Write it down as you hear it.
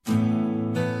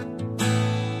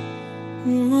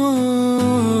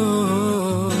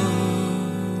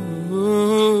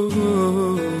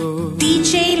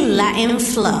DJ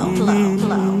LatinFlow.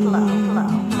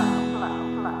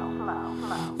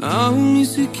 Aún ni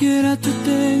siquiera te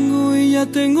tengo y ya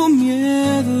tengo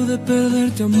miedo de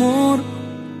perderte, amor.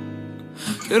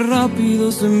 Qué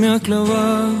rápido se me ha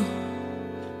clavado,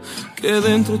 que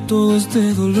dentro todo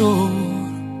este dolor.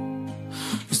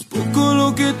 Es poco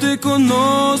lo que te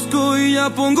conozco y ya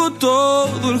pongo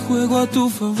todo el juego a tu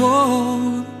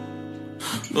favor.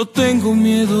 No tengo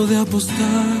miedo de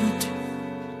apostarte,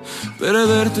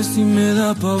 perderte si me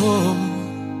da pavor.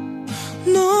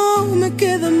 No me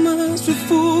queda más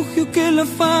refugio que la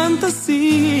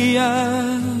fantasía.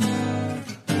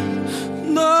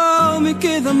 No me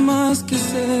queda más que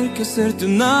hacerte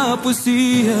una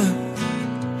poesía.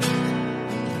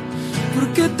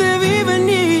 Porque te vi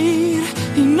venir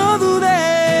y no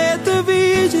dudé, te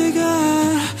vi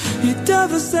llegar y te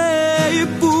abracé y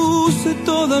puse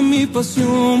toda mi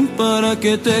pasión para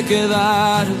que te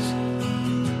quedaras.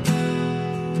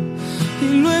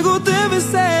 Y luego te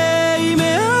besé y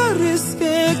me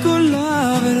arriesgué con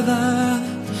la verdad.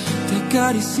 Te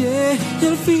acaricié y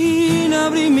al fin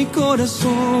abrí mi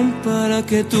corazón para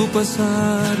que tú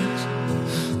pasaras.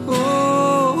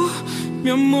 Oh, mi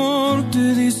amor,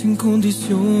 te di sin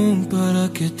condición para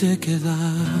que te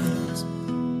quedaras.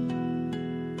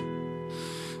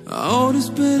 Ahora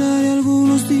esperaré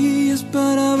algunos días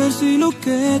para ver si lo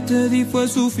que te di fue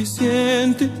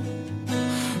suficiente.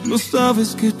 No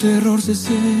sabes qué terror se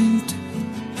siente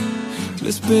la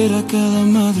espera cada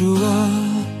madrugada.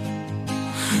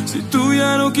 Si tú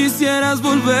ya no quisieras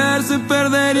volver, se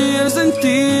perdería el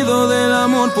sentido del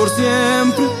amor por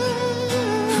siempre.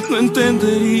 No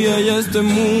entendería ya este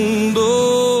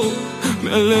mundo,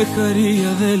 me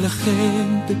alejaría de la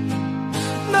gente.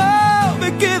 No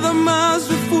me queda más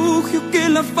refugio que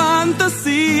la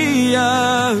fantasía.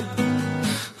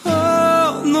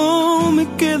 Oh, no me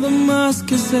queda más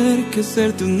que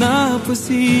hacerte una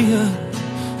poesía.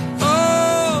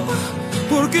 Oh,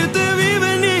 porque te vi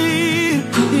venir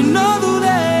y no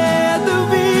dudé, te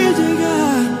vi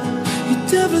llegar y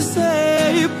te abracé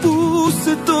y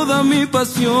puse toda mi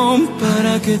pasión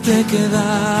para que te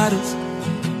quedaras.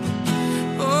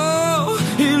 Oh,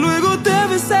 y luego te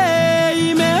besé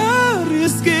y me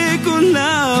arriesgué con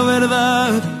la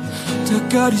verdad. Te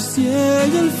acaricié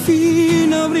y al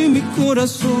fin abrí mi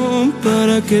corazón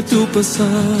para que tú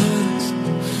pasaras.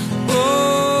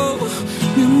 Oh,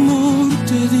 mi amor,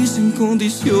 te di sin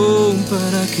condición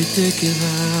para que te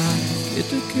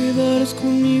quedaras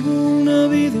conmigo una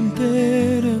vida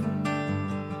entera.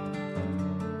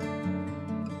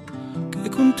 Que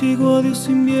contigo adiós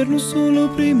invierno, solo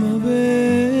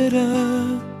primavera.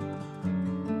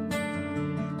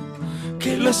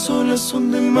 Que las olas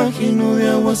son de magia y no de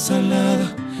agua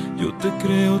salada. Yo te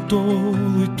creo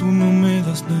todo y tú no me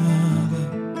das nada.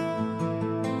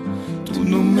 Tú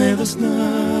no me das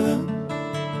nada.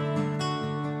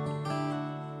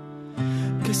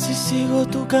 Que si sigo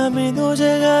tu camino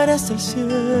llegaré hasta el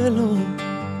cielo.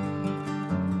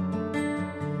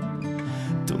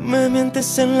 Tú me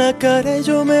mientes en la cara y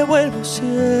yo me vuelvo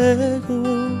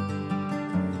ciego.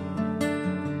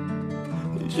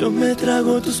 Yo me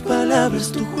trago tus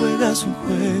palabras, tú juegas un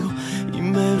juego y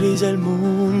me brilla el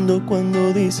mundo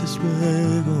cuando dices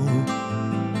luego.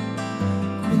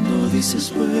 Cuando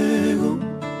dices luego.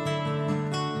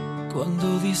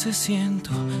 Cuando dices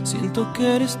siento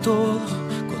que eres todo.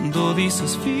 Cuando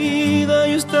dices vida,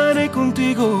 yo estaré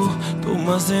contigo.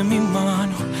 Tomas de mi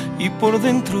mano y por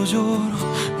dentro lloro.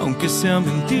 Aunque sea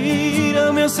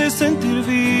mentira, me hace sentir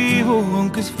vivo.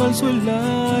 Aunque es falso el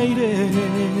aire,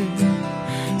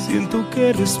 siento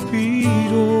que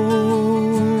respiro.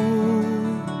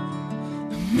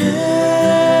 Mientes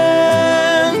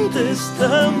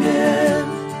también,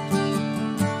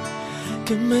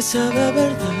 que me sabe a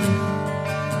verdad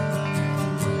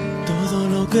todo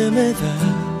lo que me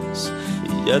das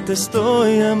y ya te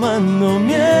estoy amando.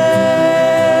 Mientes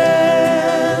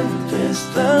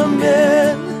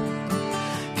también,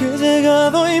 que he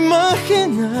llegado a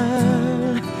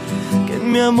imaginar que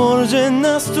en mi amor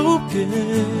llenas tu piel,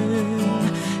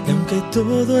 y aunque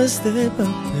todo es de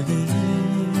papel,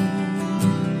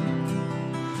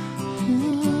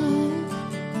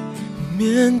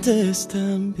 mientes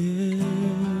también.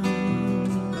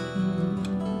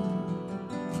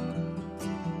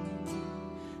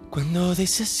 Cuando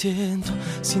dices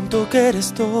siento que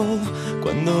eres todo.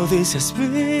 Cuando dices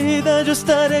vida, yo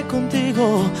estaré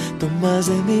contigo. Tomas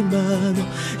de mi mano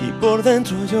y por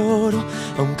dentro lloro.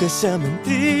 Aunque sea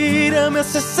mentira, me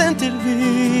hace sentir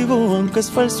vivo. Aunque es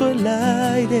falso el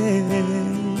aire,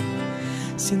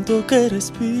 siento que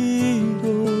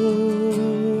respiro.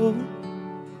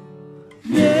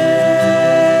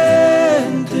 Mientes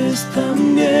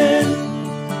también,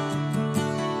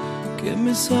 que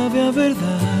me sabe a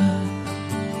verdad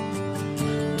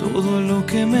todo lo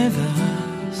que me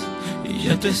das, y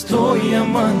ya te estoy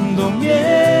amando. Mientes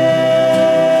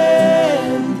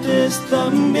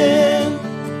también,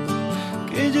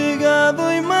 que he llegado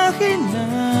a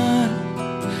imaginar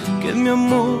que en mi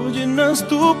amor llenas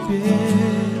tu piel,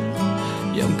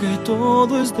 y aunque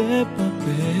todo es de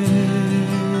papel,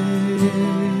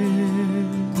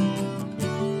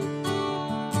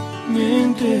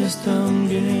 mientes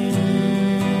también,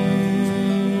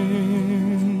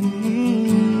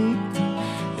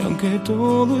 y aunque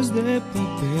todo es de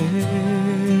papel,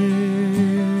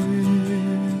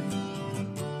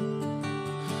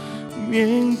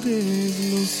 mientes,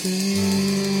 lo sé.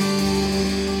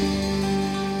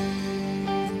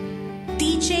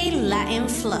 DJ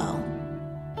LatinFlow.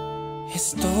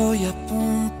 Estoy a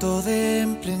punto de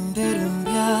emprender un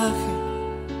viaje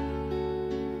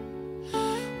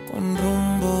con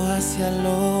rumbo hacia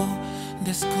lo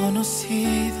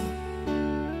desconocido.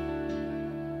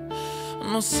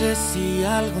 No sé si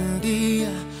algún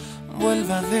día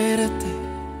vuelva a verte.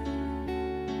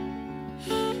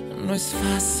 No es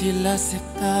fácil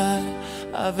aceptar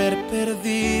haber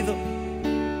perdido.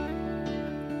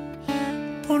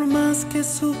 Por más que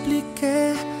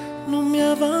supliqué, no me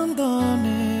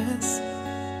abandones.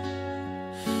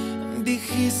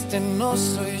 Dijiste no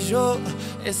soy yo,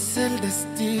 es el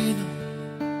destino.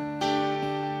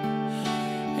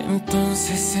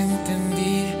 Entonces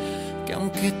entendí que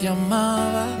aunque te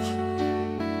amaba,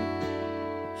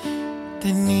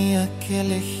 tenía que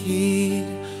elegir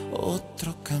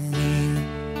otro camino.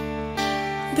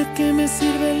 ¿De qué me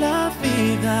sirve la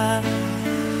vida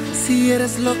si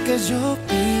eres lo que yo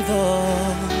pido?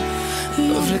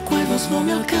 Los recuerdos no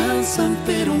me alcanzan,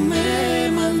 pero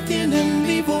me mantienen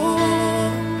vivo.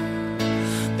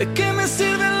 ¿De qué me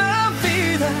sirve la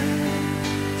vida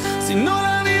si no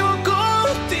la vivo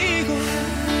contigo?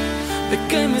 ¿De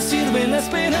qué me sirve la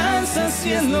esperanza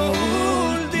si es lo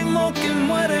último que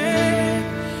muere?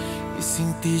 Y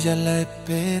sin ti ya la he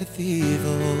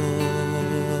perdido.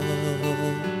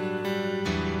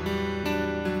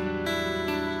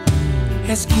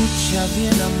 Escucha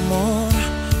bien, amor,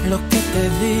 lo que te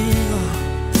digo,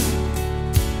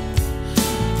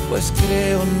 pues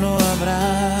creo no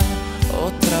habrá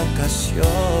otra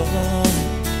ocasión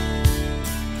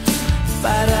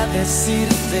para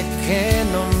decirte que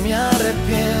no me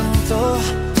arrepiento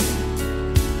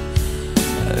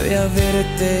de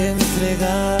haberte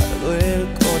entregado el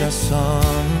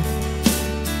corazón.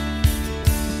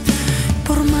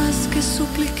 Por más que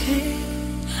supliqué,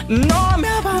 no me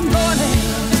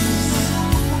abandones.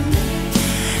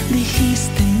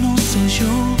 Dijiste no soy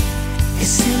yo,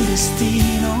 es el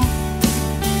destino.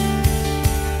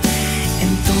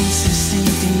 Entonces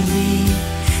entendí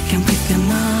que aunque te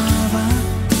amaba,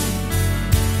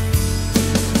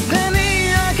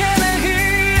 tenía que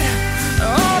elegir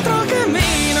otro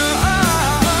camino.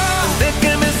 ¿De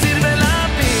qué me sirve la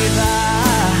vida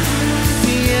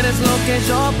si eres lo que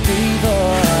yo pido?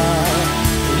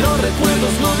 Los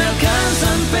recuerdos no me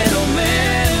alcanzan, pero me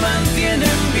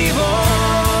mantienen vivo.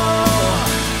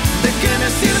 ¿De qué me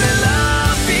sirve la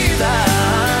vida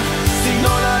si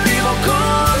no la vivo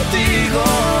contigo?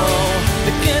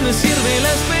 ¿De qué me sirve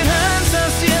la esperanza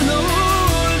si es lo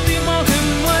último que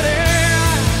muere?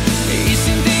 Y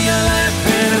sin ti ya la he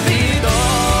perdido.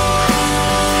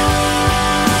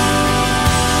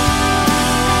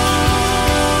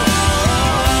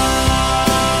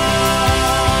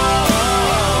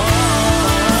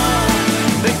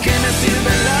 ¿De qué me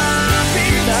sirve la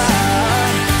vida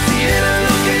si eres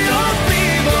lo que yo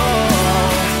pido?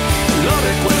 Los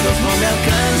recuerdos no me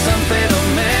alcanzan, pero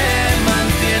me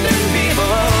mantienen vivo.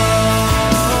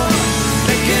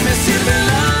 ¿De qué me sirve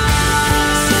la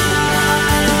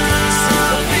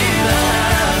vida?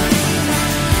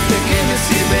 ¿De qué me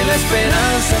sirve la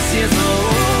esperanza si es lo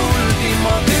último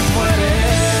que muere?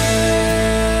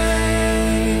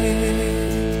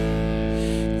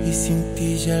 Y sin ti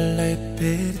ya la he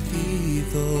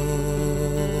perdido.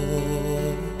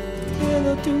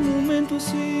 Quédate un momento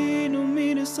así, no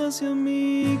mires hacia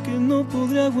mí, que no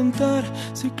podré aguantar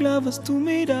si clavas tu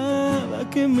mirada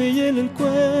que me hiela el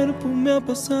cuerpo. Me ha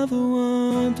pasado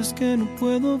antes que no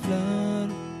puedo hablar.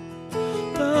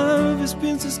 Tal vez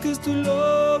pienses que estoy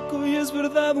loco y es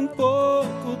verdad un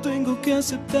poco, tengo que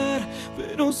aceptar,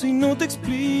 pero si no te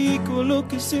explico lo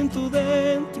que siento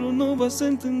dentro no vas a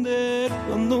entender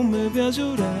cuando me veas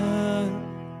llorar.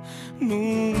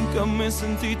 Nunca me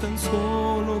sentí tan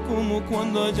solo como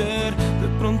cuando ayer de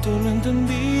pronto lo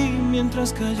entendí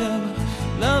mientras callaba.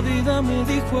 La vida me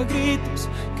dijo a gritos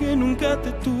que nunca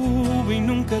te tuve y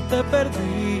nunca te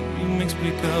perdí. Y me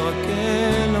explicaba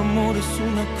que el amor es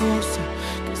una cosa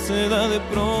que se da de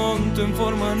pronto en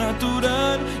forma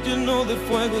natural, lleno de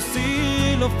fuego.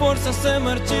 Si lo forzas se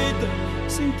marchita,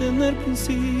 sin tener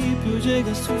principio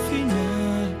llega a su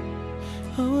final.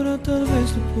 Ahora tal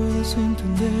vez lo puedas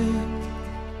entender,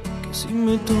 que si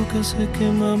me tocas se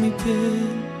quema mi piel.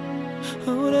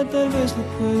 Ahora tal vez lo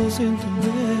puedas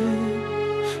entender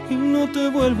y no te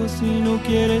vuelvas si no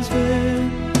quieres ver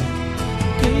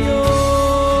que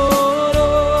lloro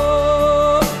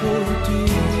por ti,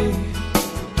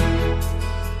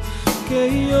 que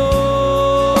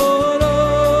lloro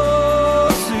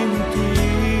sin ti,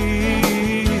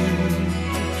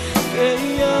 que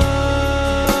ya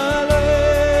lo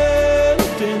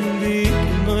entendí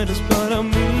que no eres para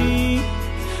mí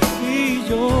y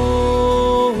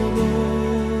lloro.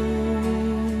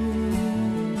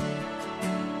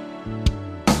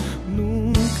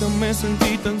 Nunca me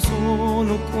sentí tan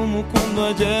solo como cuando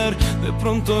ayer de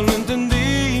pronto lo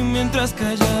entendí mientras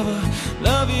callaba.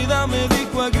 La vida me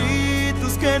dijo a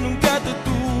gritos que nunca te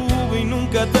tuve y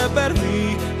nunca te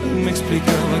perdí. Y me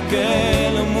explicaba que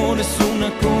el amor es una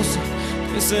cosa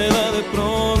que se da de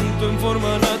pronto en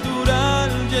forma natural,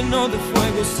 lleno de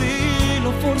fuego. Si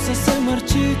lo forzas se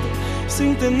marchita,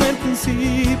 sin tener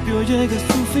principio llega a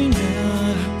su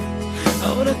final.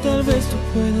 Ahora tal vez tú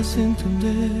puedas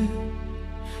entender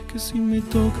que si me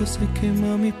tocas se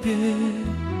quema mi piel.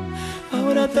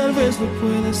 Ahora tal vez lo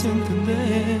puedas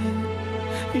entender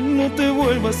y no te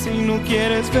vuelvas si no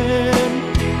quieres ver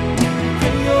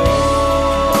que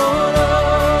lloro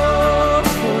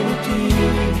por ti,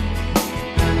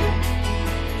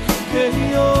 que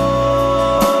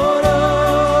lloro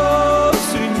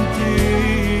sin ti,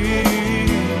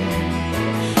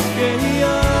 que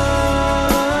ya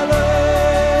lo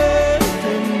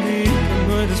entendí que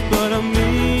no eres para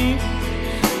mí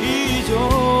y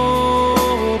lloro.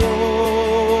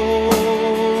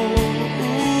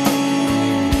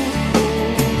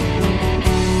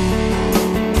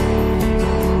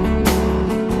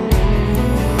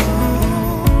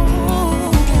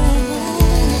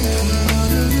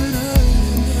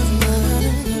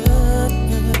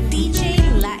 DJ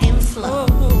LatinFlow.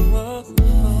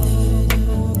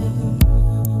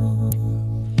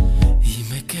 Y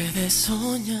me quedé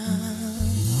soñando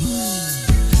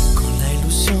con la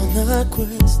ilusión a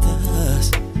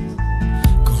cuestas,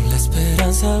 con la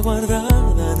esperanza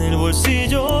guardada en el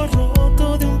bolsillo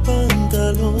roto de un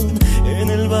pantalón, en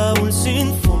el baúl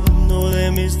sin fondo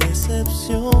de mis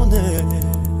decepciones.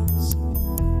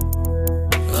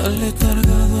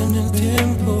 Aletargado en el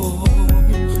tiempo,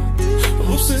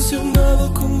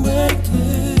 obsesionado con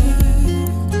verte,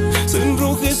 se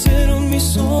enrojecieron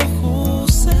mis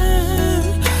ojos, se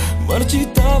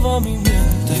marchitaba mi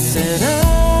mente. ¿Será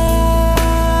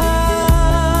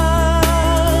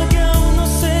que aún no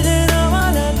se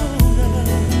llenaba la luna?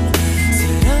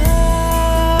 ¿Será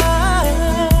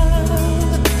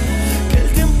que el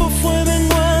tiempo fue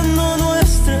menguando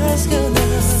nuestras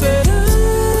ganas? ¿Será,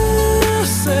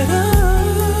 será,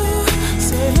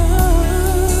 será,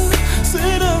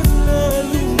 será la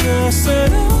luna?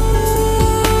 ¿Será,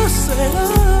 será,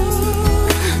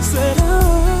 será,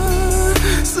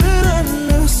 serán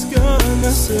las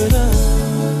ganas? ¿Será?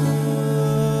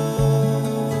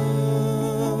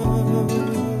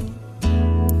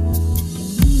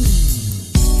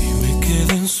 Y me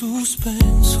quedé en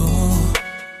suspenso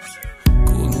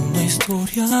con una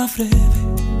historia breve,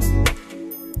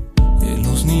 en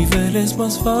los niveles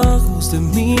más bajos de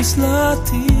mis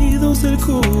latidos del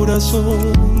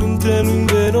corazón, entre lo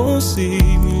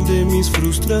inverosímil de mis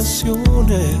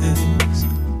frustraciones.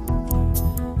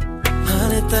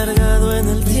 Aletargado en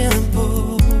el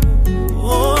tiempo,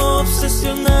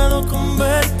 obsesionado con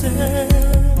verte,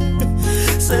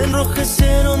 se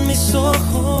enrojecieron mis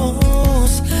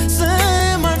ojos,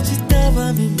 se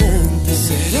marchitaba mi mente.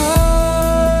 ¿Será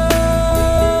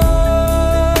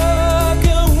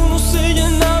que aún no se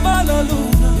llenaba la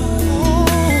luna?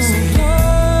 ¿Será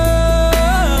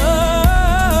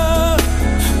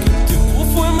que el tiempo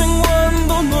fue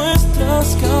menguando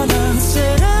nuestras ganas?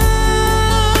 ¿Será,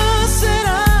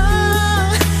 será,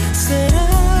 será,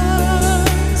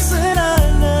 será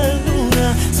la luna?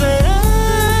 ¿Será,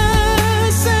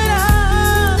 será,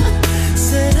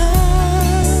 será,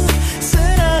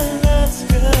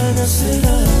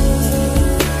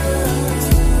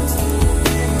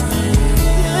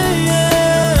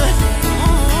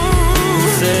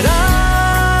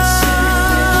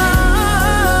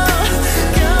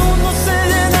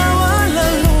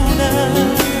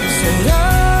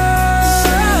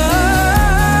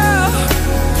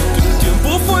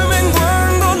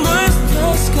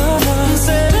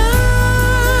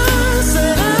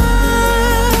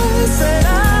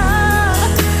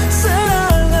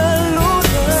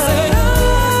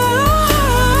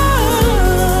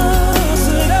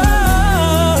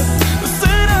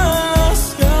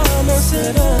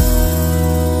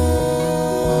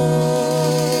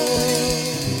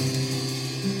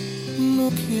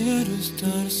 quiero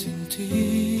estar sin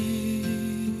ti.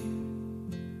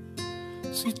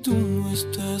 Si tú no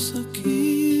estás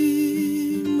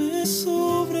aquí, me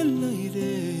sobra el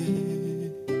aire.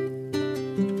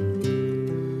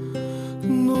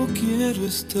 No quiero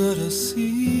estar así.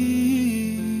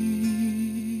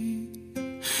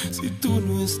 Si tú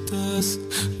no estás,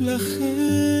 la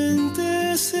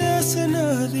gente se hace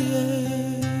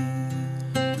nadie.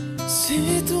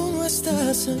 Si tú no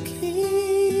estás aquí,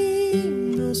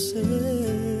 no sé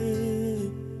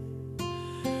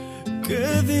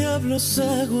qué diablos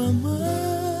hago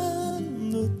amándote.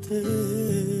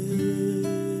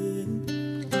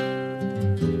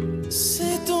 Si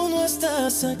tú no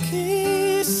estás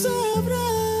aquí, sabrás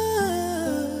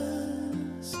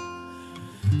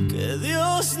que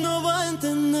Dios no va a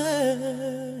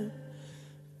entender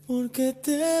por qué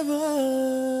te vas.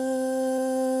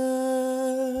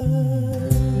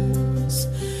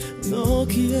 No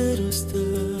quiero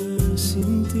estar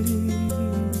sin ti.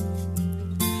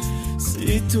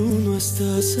 Si tú no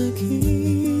estás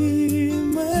aquí,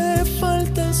 me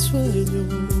falta el sueño.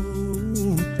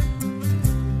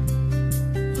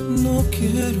 No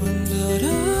quiero andar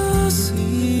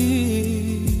así,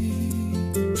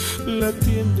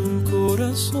 latiendo un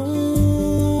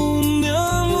corazón de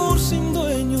amor sin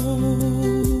dueño.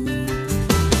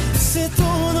 Si tú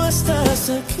no estás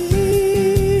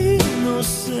aquí, no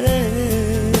sé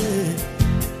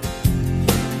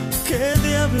qué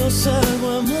diablos hago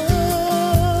amándote.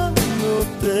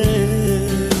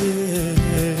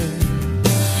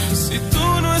 Si tú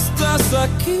no estás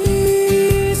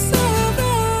aquí,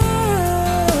 sabrás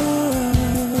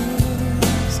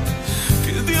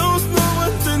que Dios no va a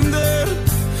entender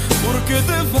por qué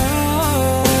te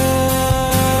vas.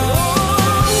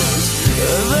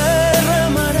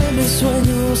 Derramaré mis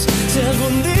sueños si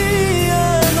algún día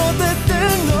no te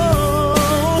tengo.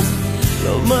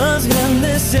 Lo más grande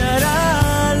se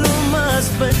hará lo más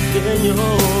pequeño.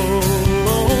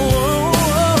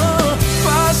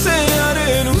 Pasearé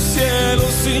en un cielo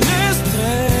sin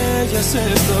estrellas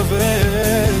esta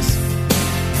vez,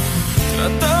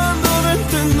 tratando de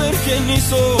entender quién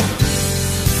hizo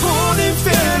un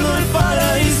infierno el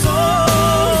paraíso.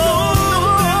 No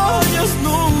te vayas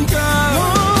nunca. No,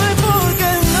 porque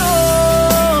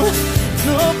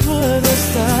no puedo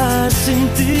estar sin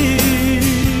ti.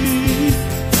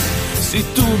 Si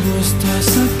tú no estás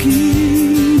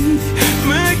aquí,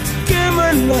 me quema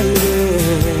el aire.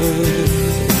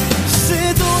 Si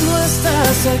tú no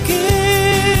estás aquí,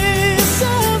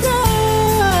 sabrás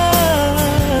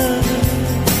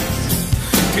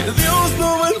que Dios no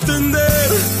va a entender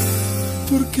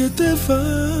por qué te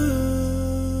vas.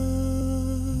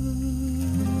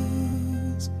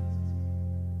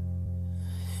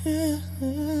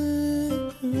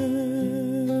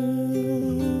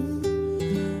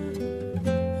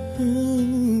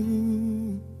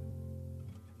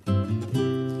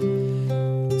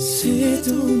 Si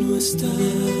tú no estás